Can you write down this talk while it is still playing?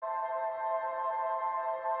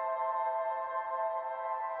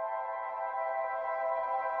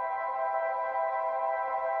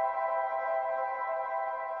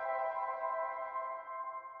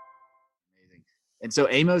And so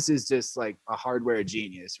Amos is just like a hardware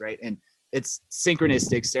genius, right? And it's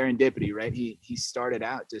synchronistic serendipity, right? He started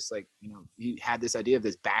out just like, he had this idea of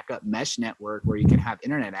this backup mesh network where you can have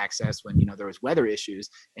internet access when, there was weather issues,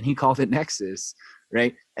 and he called it Nexus,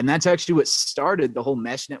 right? And that's actually what started the whole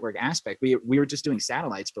mesh network aspect. We were just doing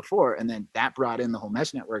satellites before, and then that brought in the whole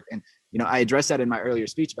mesh network. And, I addressed that in my earlier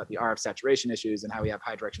speech about the RF saturation issues and how we have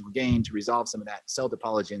high directional gain to resolve some of that cell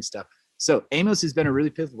topology and stuff. So Amos has been a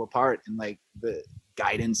really pivotal part in like the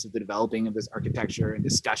guidance of the developing of this architecture and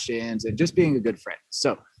discussions and just being a good friend.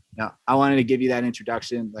 So I wanted to give you that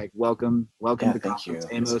introduction. Like, welcome Yeah, to the thank you. conference,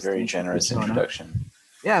 It's a Amos. very generous introduction.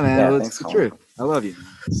 Yeah, man. Yeah, Well, thanks, it's the Colin. truth. I love you,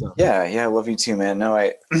 man. So Yeah, I love you too, man. No,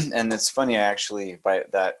 and it's funny, I actually, by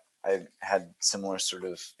that, I had similar sort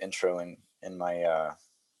of intro in my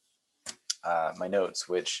my notes,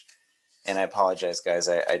 and I apologize, guys,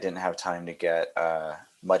 I didn't have time to get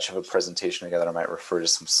much of a presentation together. I might refer to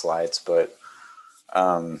some slides, but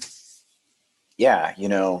yeah,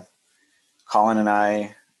 Colin and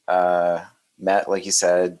I met, like you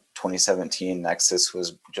said, 2017. Nexus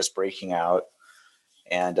was just breaking out,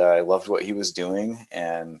 and I loved what he was doing.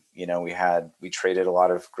 And we traded a lot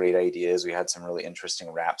of great ideas. We had some really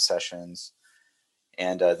interesting rap sessions,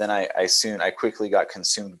 and then I quickly got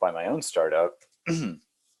consumed by my own startup,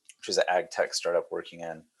 which is an ag tech startup working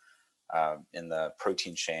in the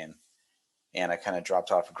protein chain. And I kind of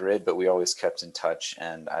dropped off grid, but we always kept in touch.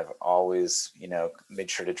 And I've always, made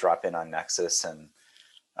sure to drop in on Nexus and,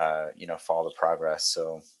 follow the progress.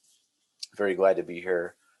 So very glad to be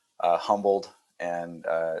here, humbled, and,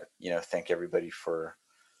 thank everybody for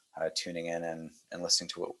tuning in and listening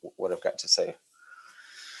to what I've got to say.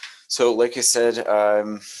 So like I said,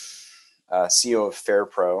 I'm CEO of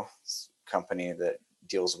FairPro, company that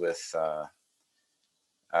deals with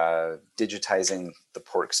digitizing the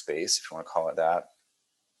pork space, if you want to call it that,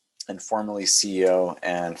 and formerly CEO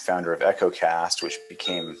and founder of EchoCast, which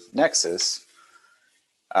became Nexus.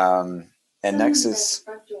 And Nexus,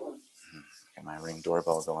 got my Ring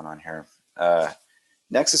doorbell going on here.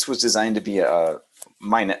 Nexus was designed to be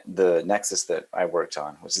the Nexus that I worked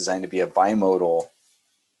on was designed to be a bimodal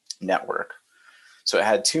network. So it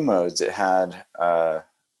had two modes. It had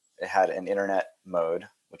an internet mode,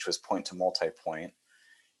 which was point to multipoint,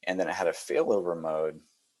 and then it had a failover mode,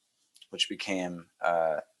 which became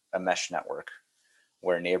a mesh network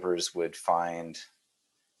where neighbors would find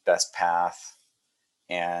best path,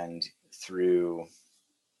 and through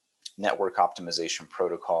network optimization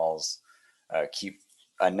protocols, keep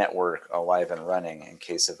a network alive and running in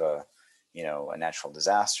case of a natural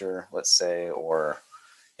disaster, let's say, or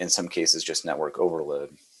in some cases just network overload.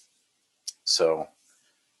 So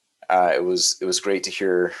it was great to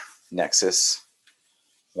hear Nexus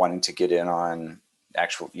wanting to get in on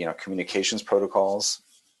actual communications protocols.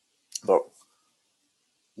 But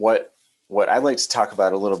what I'd like to talk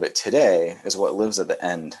about a little bit today is what lives at the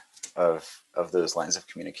end of those lines of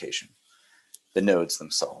communication, the nodes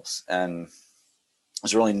themselves. And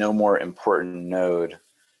there's really no more important node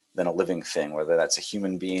than a living thing, whether that's a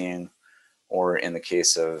human being or, in the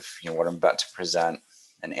case of what I'm about to present,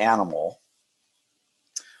 an animal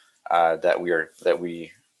that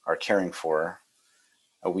we are caring for.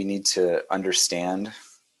 We need to understand,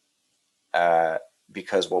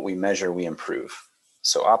 because what we measure, we improve.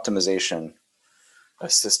 So optimization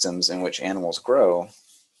of systems in which animals grow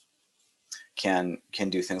can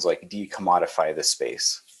do things like decommodify the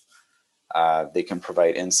space. They can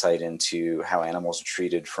provide insight into how animals are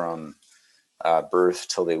treated from birth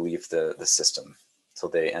till they leave the system, till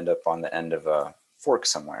they end up on the end of a fork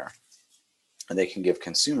somewhere. And they can give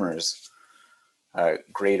consumers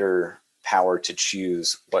greater power to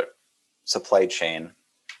choose what supply chain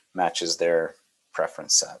matches their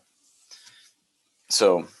preference set.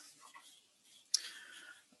 So,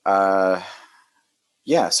 so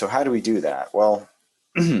how do we do that? Well,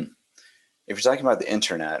 if you're talking about the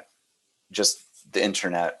internet, just the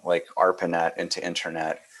internet, like ARPANET into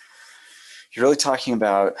internet, you're really talking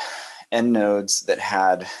about end nodes that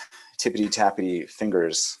had tippity-tappity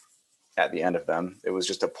fingers at the end of them. It was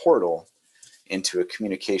just a portal into a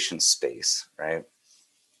communication space, right?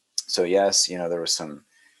 So yes, there was some,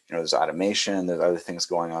 there's automation, there's other things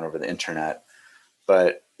going on over the internet,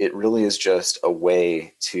 but it really is just a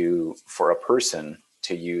way for a person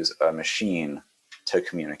to use a machine to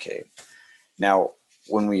communicate. Now,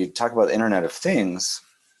 when we talk about the Internet of Things,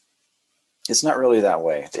 it's not really that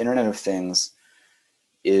way. The Internet of Things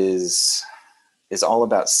is all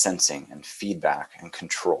about sensing and feedback and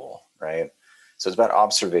control, right? So it's about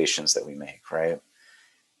observations that we make, right?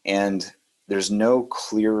 And there's no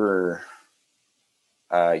clearer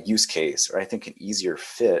use case, or I think an easier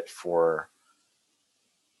fit for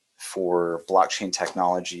for blockchain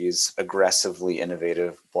technologies, aggressively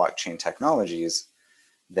innovative blockchain technologies,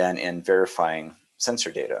 than in verifying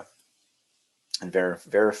sensor data and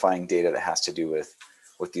verifying data that has to do with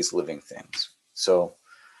these living things. So,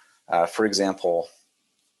 for example,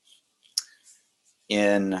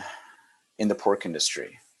 in the pork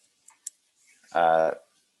industry,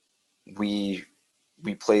 we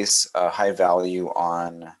place a high value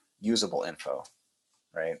on usable info,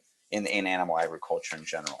 right? In animal agriculture in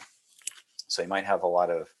general. So you might have a lot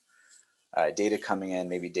of data coming in,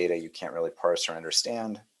 maybe data you can't really parse or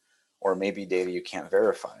understand, or maybe data you can't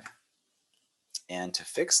verify. And to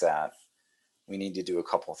fix that, we need to do a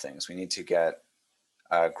couple things. We need to get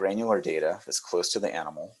granular data that's close to the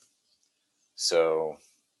animal. So,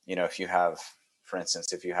 you know, if you have, for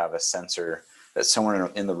instance, if you have a sensor that's somewhere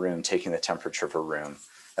in the room taking the temperature of a room,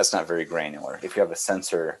 that's not very granular. If you have a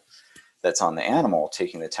sensor that's on the animal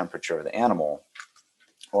taking the temperature of the animal,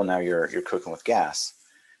 well, now you're cooking with gas.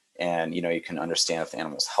 And, you know, you can understand if the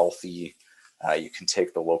animal's healthy. You can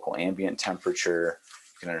take the local ambient temperature.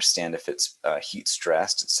 You can understand if it's heat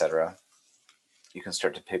stressed, etc. You can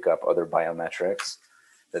start to pick up other biometrics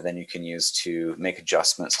that then you can use to make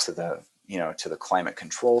adjustments to the, you know, to the climate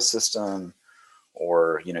control system,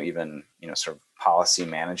 or, you know, even, you know, sort of policy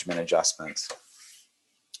management adjustments,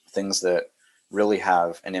 things that really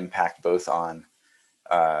have an impact both on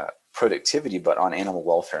productivity, but on animal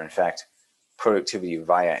welfare. In fact, productivity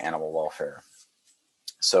via animal welfare.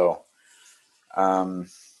 So,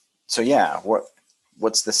 so yeah,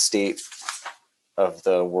 what's the state of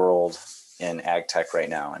the world in ag tech right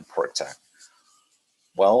now, in pork tech?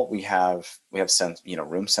 Well, we have room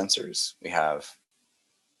sensors, we have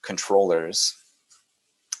controllers,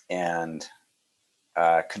 and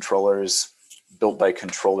controllers built by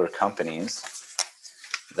controller companies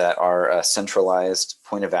that are a centralized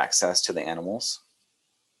point of access to the animals,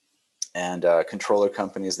 and controller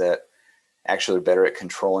companies that actually are better at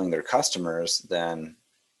controlling their customers than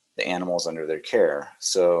the animals under their care.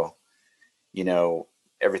 So, you know,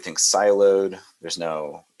 everything's siloed. There's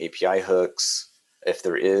no API hooks. If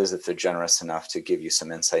they're generous enough to give you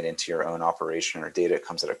some insight into your own operation or data, it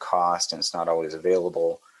comes at a cost and it's not always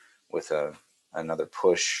available with another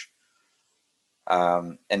push.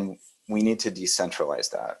 And we need to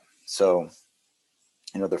decentralize that. So,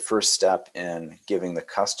 you know, the first step in giving the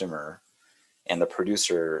customer and the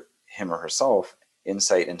producer, him or herself,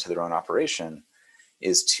 insight into their own operation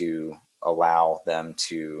is to allow them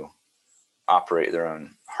to operate their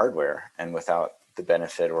own hardware, and without the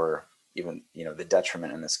benefit, or even, you know, the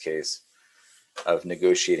detriment in this case, of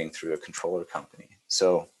negotiating through a controller company.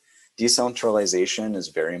 So decentralization is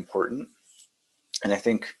very important. And I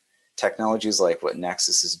think technologies like what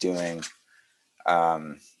Nexus is doing,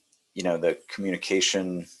 you know, the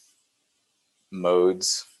communication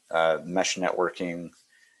modes, mesh networking,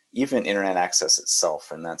 even internet access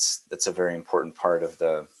itself, and that's a very important part of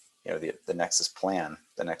the, you know, the Nexus plan,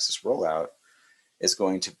 the Nexus rollout is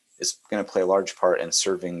going to play a large part in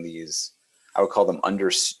serving these, I would call them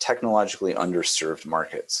technologically underserved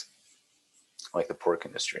markets, like the pork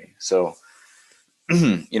industry. So,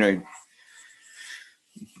 you know,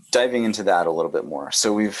 diving into that a little bit more.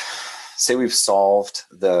 So we've solved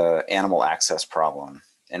the animal access problem,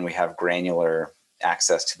 and we have granular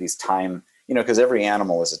access to these time, you know, because every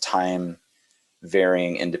animal is a time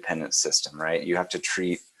varying independent system, right? You have to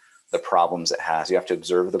treat the problems it has. You have to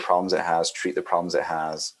observe the problems it has, treat the problems it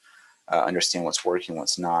has, understand what's working,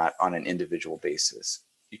 what's not on an individual basis.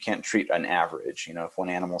 You can't treat an average. You know, if one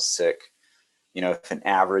animal's sick, you know, if an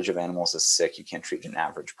average of animals is sick, you can't treat an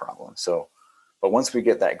average problem. So, but once we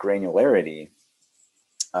get that granularity,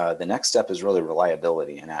 the next step is really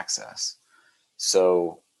reliability and access.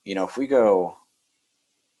 So, you know, if we go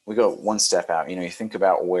one step out, you know, you think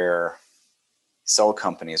about where cell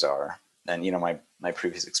companies are, and, you know, my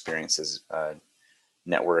previous experience is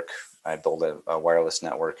network. I built a wireless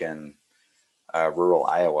network in rural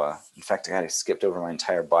Iowa. In fact, I skipped over my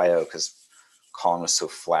entire bio because Colin was so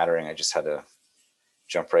flattering. I just had to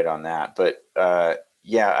jump right on that. But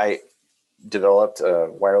yeah, I developed a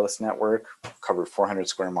wireless network, covered 400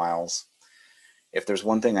 square miles. If there's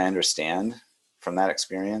one thing I understand from that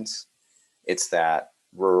experience, it's that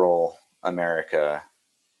rural America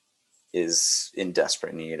is in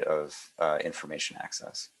desperate need of information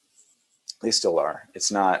access. They still are.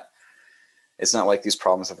 It's not like these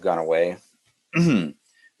problems have gone away.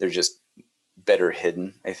 They're just better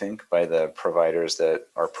hidden, I think, by the providers that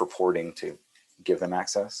are purporting to give them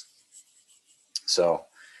access. So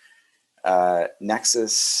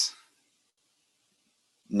Nexus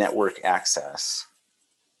network access,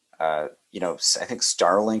 you know, I think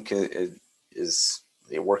Starlink is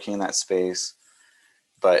working in that space,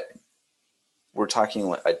 but we're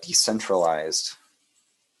talking a decentralized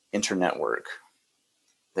internetwork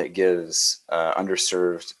that gives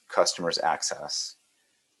underserved customers access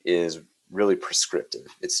is really prescriptive.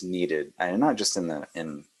 It's needed, and not just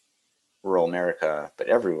in rural America, but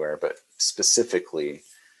everywhere, but specifically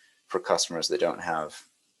for customers that don't have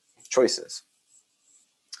choices.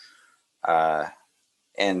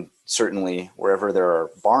 And certainly wherever there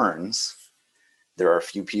are barns, there are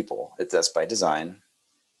few people. That's by design.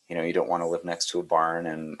 You know, you don't want to live next to a barn,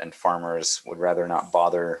 and farmers would rather not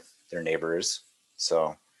bother their neighbors.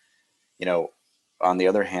 So, you know, on the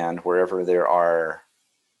other hand, wherever there are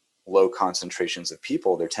low concentrations of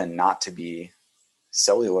people, there tend not to be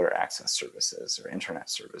cellular access services or internet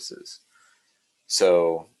services.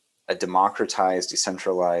 So a democratized,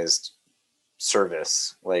 decentralized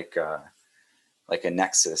service like a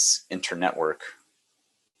Nexus internetwork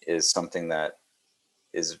is something that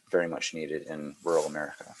is very much needed in rural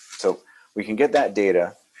America. So we can get that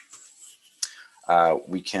data.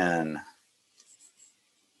 We can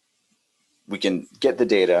get the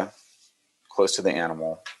data close to the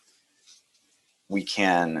animal. We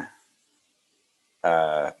can,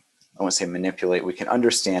 I won't say manipulate, we can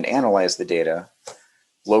understand, analyze the data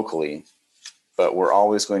locally, but we're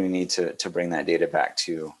always going to need to bring that data back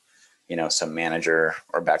to, you know, some manager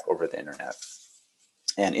or back over the internet.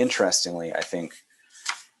 And interestingly, I think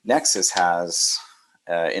Nexus has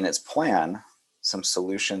in its plan some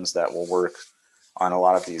solutions that will work on a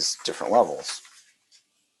lot of these different levels.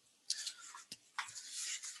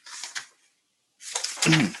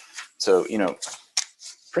 So, you know,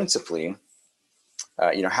 principally,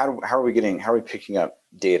 you know, how are we picking up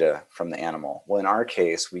data from the animal? Well, in our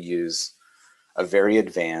case, we use a very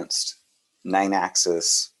advanced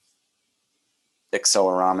 9-axis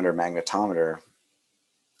accelerometer magnetometer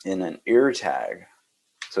in an ear tag.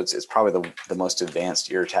 So it's probably the most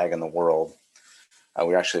advanced ear tag in the world. We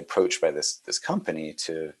were actually approached by this company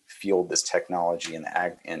to field this technology in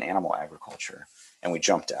animal agriculture, and we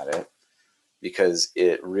jumped at it because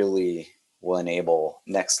it really will enable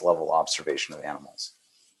next level observation of animals.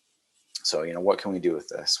 So, you know, what can we do with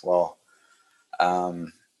this? Well,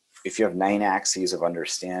 if you have 9 axes of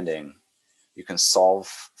understanding, you can solve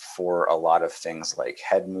for a lot of things like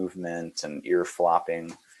head movement and ear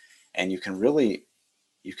flopping, and you can really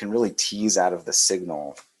tease out of the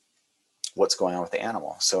signal what's going on with the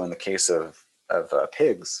animal. So in the case of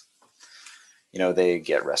pigs, you know, they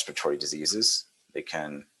get respiratory diseases. They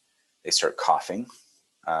start coughing.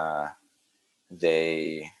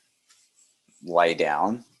 They lie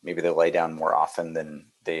down. Maybe they lie down more often than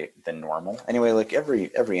normal. Anyway, like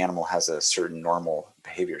every animal has a certain normal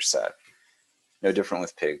behavior set. No different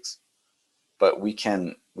with pigs, but we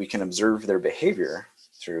can observe their behavior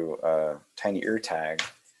through a tiny ear tag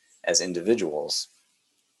as individuals.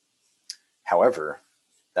 However,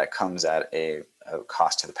 that comes at a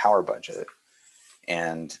cost to the power budget,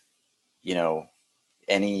 and you know,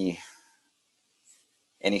 any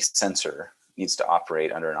sensor needs to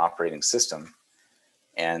operate under an operating system.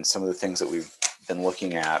 And some of the things that we've been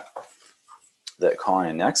looking at that Colin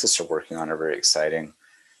and Nexus are working on are very exciting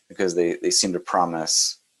because they seem to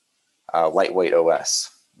promise lightweight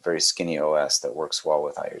OS, very skinny OS that works well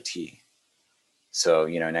with IoT. So,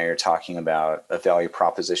 you know, now you're talking about a value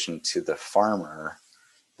proposition to the farmer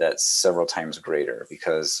that's several times greater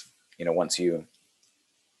because, you know, once you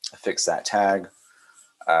fix that tag,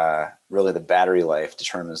 really the battery life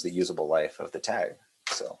determines the usable life of the tag.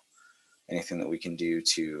 So anything that we can do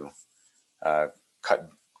to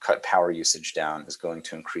cut power usage down is going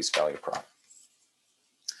to increase value prop.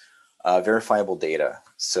 Verifiable data.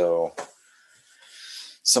 So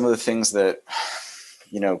some of the things that,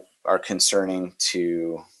 you know, are concerning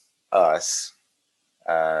to us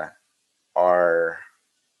are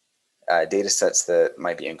data sets that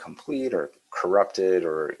might be incomplete or corrupted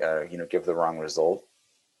or you know, give the wrong result.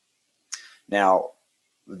 Now,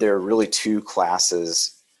 there are really 2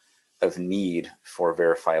 classes of need for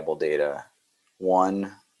verifiable data.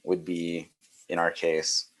 One would be, in our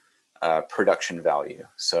case, production value.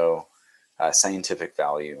 So scientific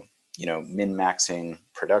value, you know, min-maxing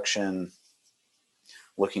production,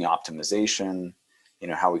 looking optimization, you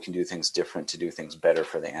know, how we can do things different to do things better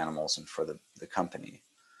for the animals and for the company.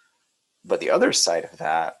 But the other side of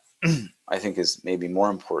that, I think, is maybe more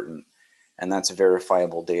important, and that's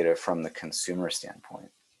verifiable data from the consumer standpoint.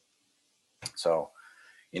 So,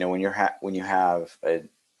 you know, when you have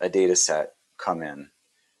a data set come in,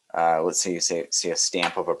 let's say you see a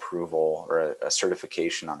stamp of approval or a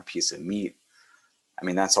certification on a piece of meat. I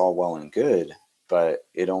mean, that's all well and good, but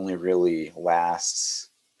it only really lasts.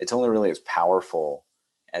 It's only really as powerful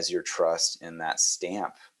as your trust in that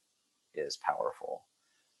stamp is powerful.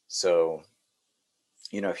 So,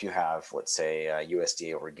 you know, if you have, let's say, a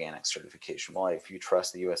USDA organic certification, well, if you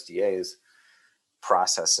trust the USDA's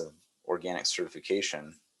process of organic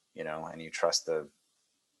certification, you know, and you trust the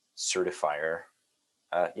certifier,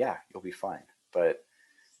 yeah, you'll be fine. But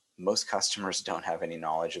most customers don't have any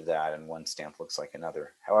knowledge of that, and one stamp looks like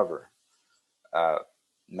another. However,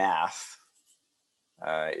 math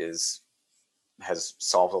has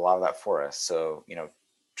solved a lot of that for us. So, you know,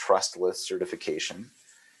 trust list certification.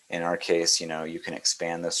 In our case, you know, you can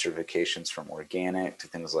expand those certifications from organic to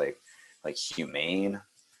things like humane,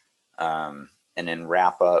 and then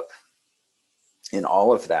wrap up in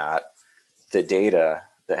all of that the data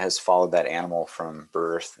that has followed that animal from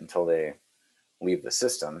birth until they leave the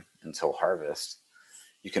system, until harvest.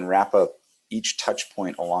 You can wrap up each touch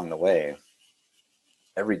point along the way,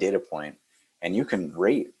 every data point, and you can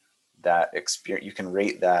rate that experience. You can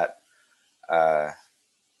rate that, I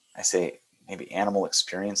say maybe animal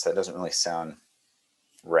experience. That doesn't really sound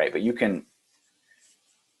right, but you can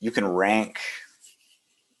rank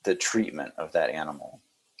the treatment of that animal,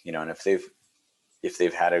 you know, and if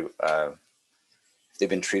they've had if they've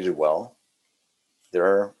been treated well, there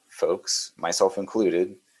are folks, myself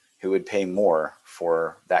included, who would pay more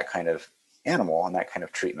for that kind of animal and that kind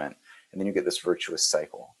of treatment. And then you get this virtuous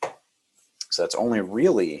cycle. So that's only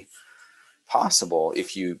really possible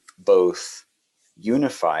if you both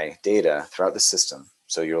unify data throughout the system.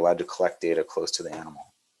 So you're allowed to collect data close to the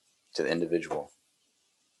animal, to the individual.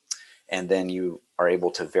 And then you are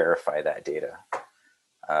able to verify that data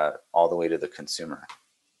all the way to the consumer.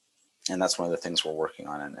 And that's one of the things we're working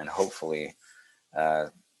on. And hopefully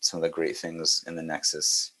some of the great things in the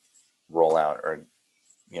Nexus rollout are,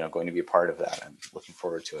 you know, going to be a part of that. I'm looking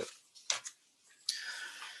forward to it.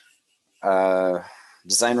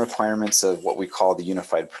 Design requirements of what we call the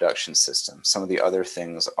unified production system. Some of the other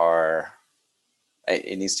things are,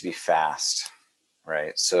 it needs to be fast,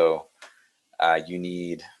 right? So you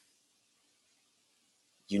need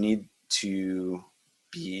to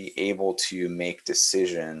be able to make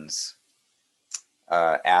decisions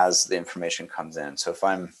as the information comes in. So if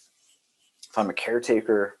I'm a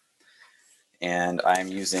caretaker and I'm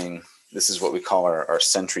using, this is what we call our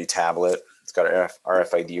Sentry tablet. It's got an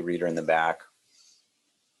RFID reader in the back.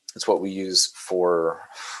 It's what we use for,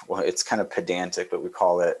 well, it's kind of pedantic, but we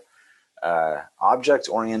call it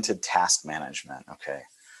object-oriented task management. Okay,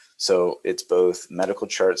 so it's both medical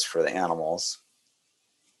charts for the animals,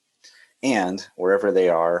 and wherever they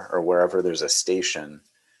are, or wherever there's a station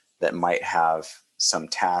that might have some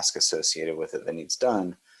task associated with it that needs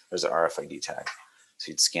done, there's an RFID tag. So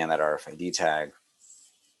you'd scan that RFID tag,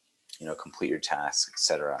 you know, complete your task,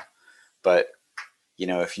 etc. But, you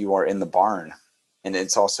know, if you are in the barn, and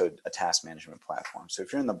it's also a task management platform. So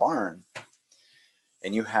if you're in the barn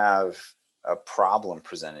and you have a problem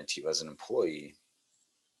presented to you as an employee,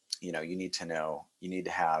 you know, you need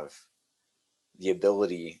to have the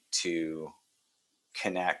ability to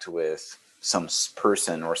connect with some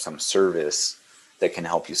person or some service that can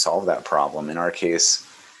help you solve that problem. In our case,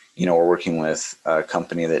 you know, we're working with a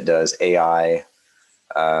company that does AI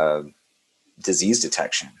disease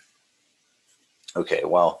detection. Okay,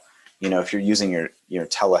 well, you know, if you're using your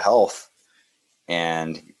telehealth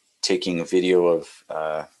and taking a video of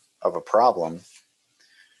a problem,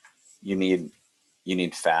 you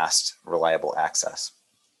need fast, reliable access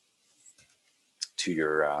to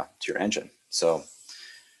your engine. So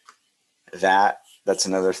that's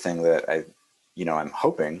another thing that I'm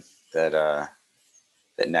hoping that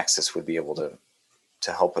that Nexus would be able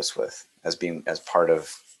to help us with as part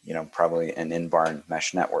of, you know, probably an in-barn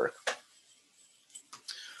mesh network.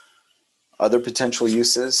 Other potential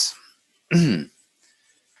uses.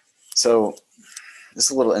 So this is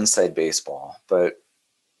a little inside baseball, but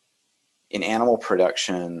in animal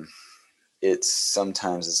production, it's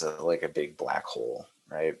sometimes like a big black hole,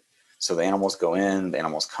 right? So the animals go in, the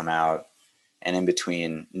animals come out, and in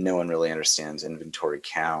between, no one really understands inventory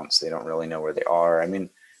counts. They don't really know where they are. I mean,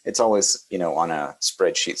 it's always, you know, on a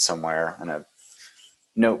spreadsheet somewhere, in a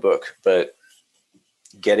notebook, but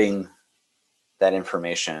getting that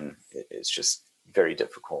information is just very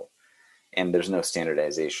difficult. And there's no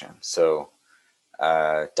standardization. So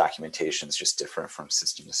documentation is just different from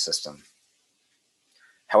system to system.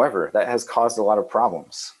 However, that has caused a lot of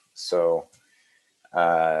problems. So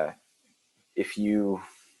if you're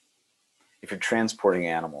transporting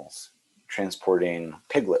animals, transporting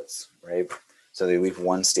piglets, right? So they leave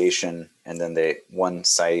one station and then one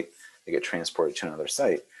site, they get transported to another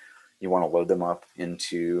site. You want to load them up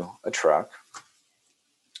into a truck,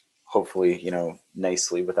 hopefully, you know,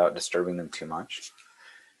 nicely without disturbing them too much.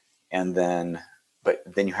 And then, but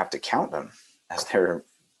then you have to count them as they're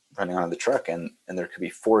running onto the truck, and there could be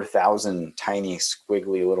 4,000 tiny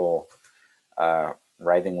squiggly little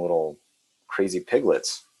writhing little crazy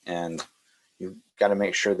piglets, and you've got to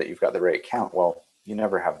make sure that you've got the right count. Well, you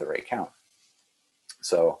never have the right count.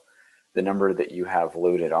 So the number that you have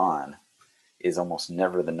loaded on is almost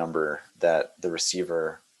never the number that the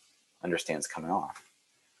receiver understands coming off.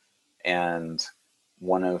 And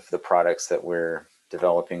one of the products that we're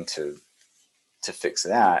developing to fix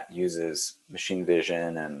that uses machine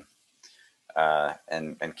vision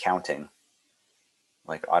and counting,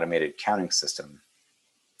 like automated counting system,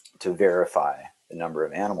 to verify the number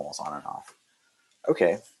of animals on and off.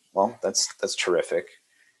 Okay, well, that's terrific,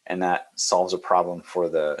 and that solves a problem for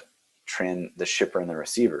the shipper and the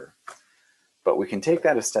receiver. But we can take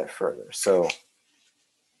that a step further. So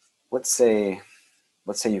let's say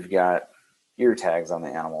you've got ear tags on the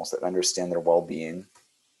animals that understand their well-being,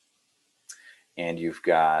 and you've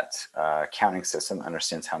got a counting system that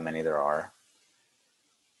understands how many there are.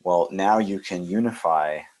 Well, now you can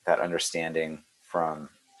unify that understanding from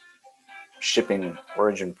shipping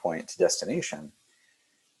origin point to destination.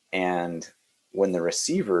 And when the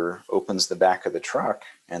receiver opens the back of the truck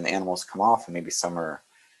and the animals come off, and maybe some are,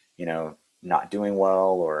 not doing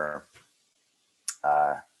well, or,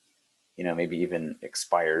 maybe even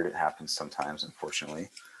expired, it happens sometimes, unfortunately,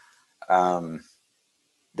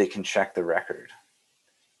 they can check the record.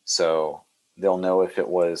 So they'll know if it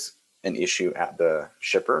was an issue at the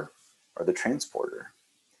shipper or the transporter.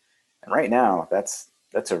 And right now, that's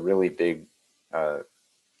a really big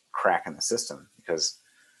crack in the system, because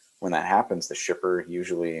when that happens, the shipper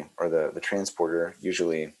usually, or the transporter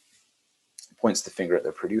usually, points the finger at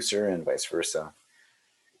the producer and vice versa.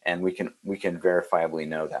 And we can verifiably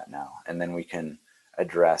know that now. And then we can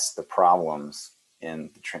address the problems in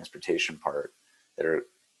the transportation part that are,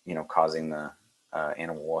 causing the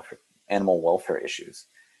animal welfare issues.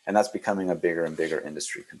 And that's becoming a bigger and bigger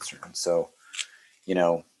industry concern. So,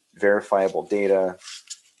 verifiable data,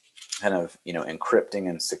 kind of, encrypting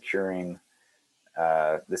and securing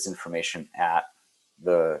this information at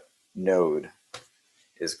the node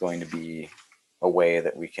is going to be a way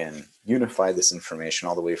that we can unify this information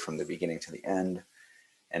all the way from the beginning to the end.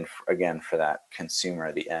 And again, for that consumer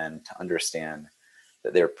at the end to understand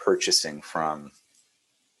that they're purchasing from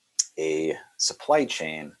a supply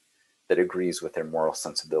chain that agrees with their moral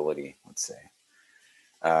sensibility, let's say.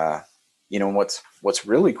 What's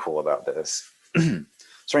really cool about this,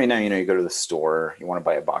 so right now, you go to the store, you want to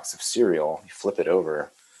buy a box of cereal, you flip it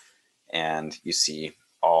over, and you see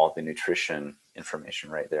all the nutrition information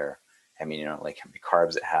right there. I mean, like how many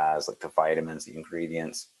carbs it has, like the vitamins, the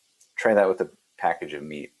ingredients. Try that with a package of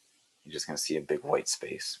meat. You're just going to see a big white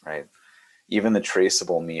space, right? Even the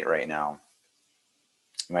traceable meat right now,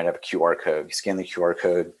 you might have a QR code. You scan the QR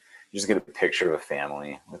code, you just get a picture of a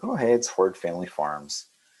family. Like, oh, hey, it's Horde Family Farms.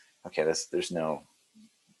 Okay,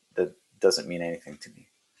 that doesn't mean anything to me.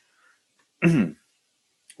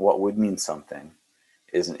 What would mean something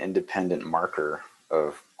is an independent marker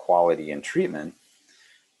of quality and treatment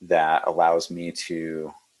that allows me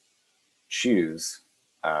to choose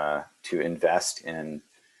to invest in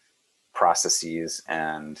processes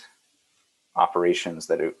and operations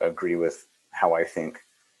that agree with how I think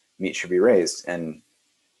meat should be raised. And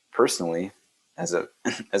personally, as a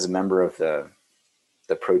member of the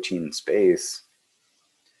protein space,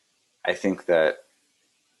 I think that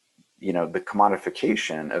the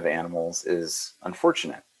commodification of animals is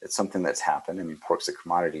unfortunate. It's something that's happened. I mean, pork's a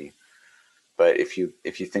commodity, but if you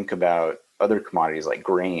think about other commodities like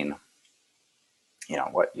grain,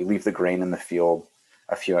 you leave the grain in the field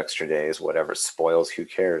a few extra days, whatever, spoils, who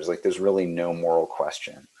cares? Like, there's really no moral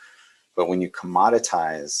question. But when you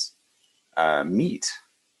commoditize meat,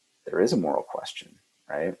 there is a moral question,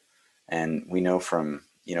 right? And we know from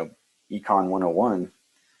Econ 101,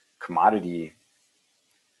 commodity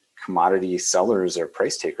sellers are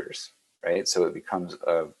price takers, right? So it becomes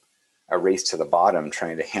a race to the bottom,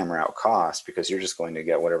 trying to hammer out cost, because you're just going to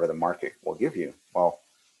get whatever the market will give you. Well,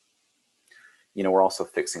 we're also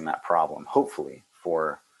fixing that problem, hopefully,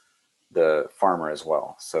 for the farmer as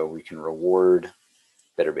well. So we can reward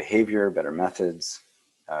better behavior, better methods.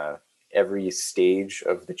 Every stage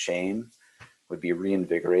of the chain would be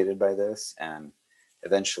reinvigorated by this. And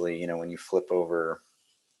eventually, when you flip over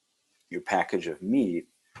your package of meat,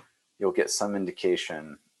 you'll get some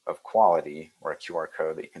indication of quality, or a QR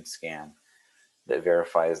code that you can scan that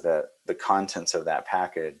verifies that the contents of that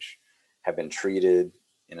package have been treated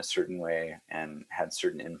in a certain way and had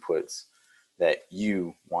certain inputs that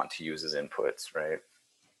you want to use as inputs, right?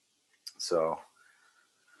 So,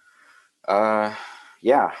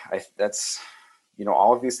 yeah, that's,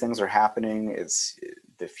 all of these things are happening.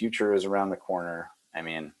 The future is around the corner. I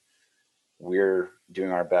mean, we're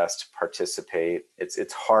doing our best to participate.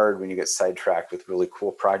 It's hard when you get sidetracked with really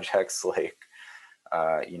cool projects like,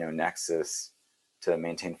 Nexus, to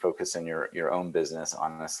maintain focus in your own business.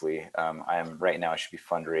 Honestly, I am right now. I should be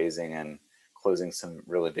fundraising and closing some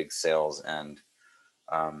really big sales, and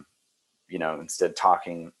instead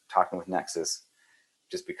talking with Nexus,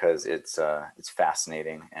 just because it's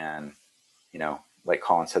fascinating. And like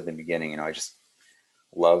Colin said in the beginning, I just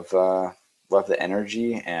love the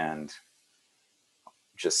energy, and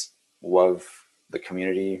just love the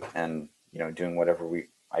community, and doing whatever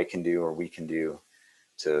I can do, or we can do,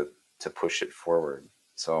 to push it forward.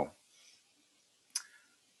 So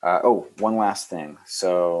one last thing.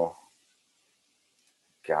 So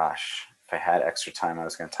gosh, if I had extra time, I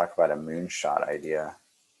was going to talk about a moonshot idea.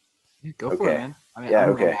 Yeah, go for it, Okay. man. I mean, Yeah.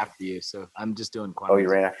 I'm right Okay. after you, so I'm just doing Oh, quantum you're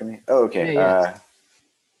physics. right after me. Oh, okay. Yeah, yeah.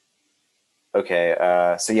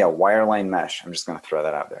 Okay. So yeah, wireline mesh. I'm just going to throw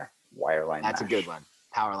that out there. Wireline That's a good mesh. one.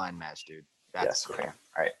 Power line mesh, dude. Yes. That's Okay. yeah,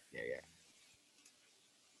 All right. yeah, yeah.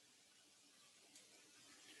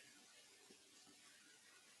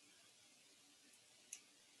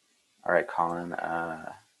 All right, Colin.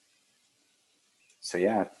 So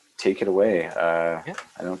yeah, take it away. Yeah.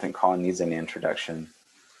 I don't think Colin needs any introduction.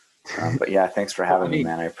 But yeah, thanks for Well, I having me, mean,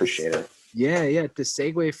 man. I appreciate it. yeah, yeah. To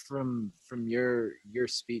segue from your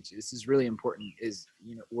speech, this is really important. Is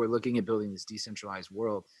we're looking at building this decentralized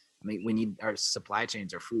world. I mean, we need our supply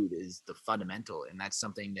chains. Our food is the fundamental, and that's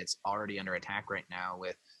something that's already under attack right now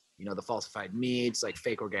with the falsified meats, like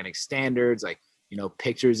fake organic standards, like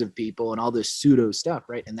pictures of people and all this pseudo stuff,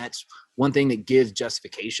 right? And that's one thing that gives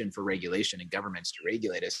justification for regulation and governments to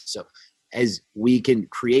regulate us. So as we can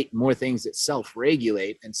create more things that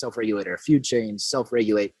self-regulate and self-regulate our food chains,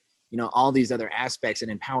 self-regulate all these other aspects,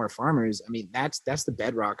 and empower farmers. I mean, that's the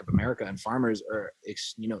bedrock of America. And farmers are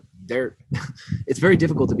they're it's very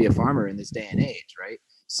difficult to be a farmer in this day and age, right? Oh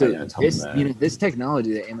So yeah, tell them this that. this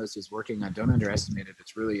technology that Amos is working on, don't underestimate it.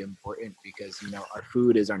 It's really important because our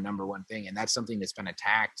food is our number one thing, and that's something that's been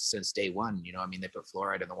attacked since day one. I mean, they put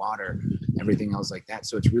fluoride in the water, everything else like that.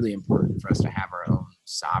 So it's really important for us to have our own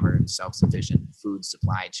sovereign, self-sufficient food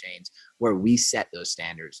supply chains where we set those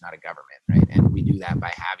standards, not a government, right? And we do that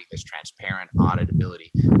by having this transparent auditability,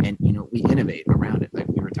 and we innovate around it. Like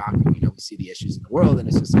we were talking, we see the issues in the world, and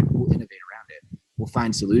it's just like we'll innovate around it. We'll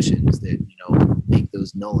find solutions that make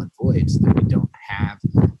those null and void, so that we don't have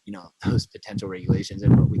those potential regulations.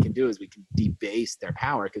 And what we can do is we can debase their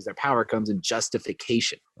power, because their power comes in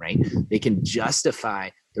justification, right? They can justify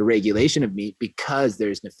the regulation of meat because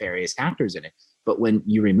there's nefarious actors in it. But when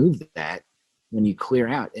you remove that, when you clear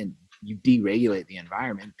out and you deregulate the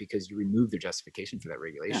environment, because you remove the justification for that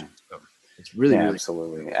regulation. Yeah. So it's really, Yeah, really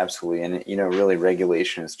absolutely, absolutely. And really,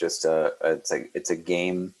 regulation is just it's a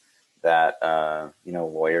game that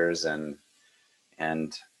lawyers and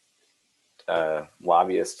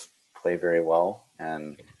lobbyists play very well,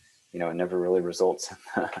 and it never really results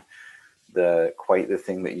in quite the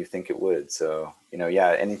thing that you think it would. So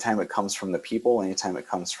yeah, anytime it comes from the people, anytime it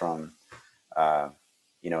comes from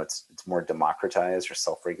it's more democratized or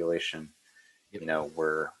self-regulation, yep.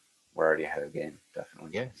 We're already ahead of the game,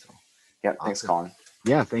 definitely. Yeah. So yeah, thanks, Awesome. Colin.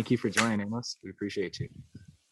 Yeah, thank you for joining us. We appreciate you.